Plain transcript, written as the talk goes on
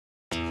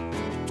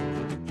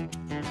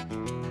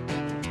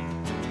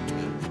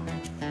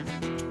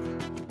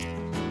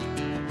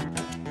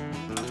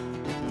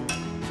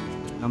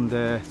I'm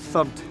the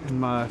third in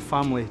my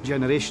family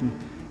generation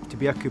to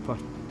be a cooper.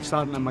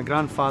 Starting at my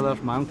grandfather,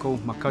 my uncle,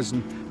 my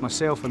cousin,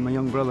 myself and my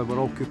young brother were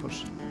all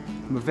coopers.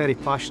 And we're very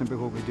passionate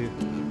about what we do.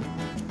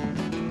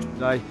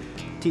 I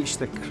teach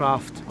the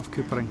craft of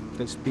coopering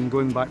that's been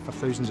going back for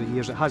thousands of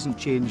years. It hasn't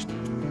changed.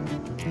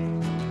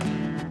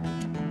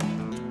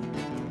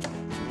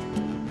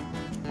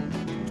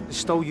 I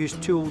still use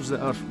tools that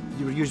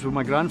were used with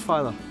my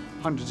grandfather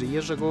hundreds of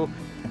years ago,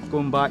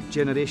 going back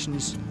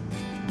generations.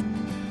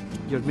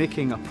 You're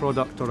making a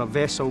product or a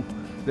vessel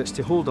that's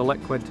to hold a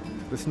liquid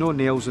with no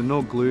nails and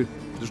no glue.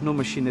 There's no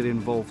machinery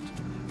involved,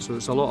 so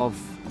it's a lot of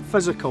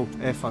physical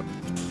effort.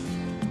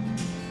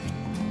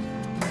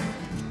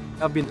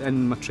 I've been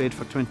in my trade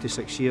for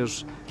 26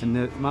 years,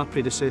 and my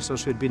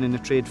predecessors who'd been in the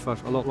trade for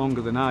a lot longer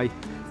than I,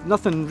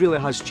 nothing really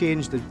has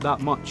changed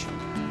that much.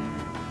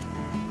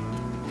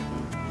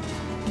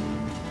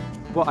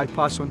 What I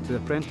pass on to the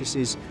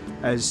apprentices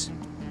is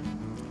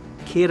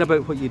care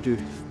about what you do,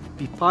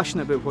 be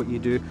passionate about what you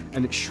do,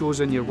 and it shows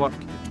in your work.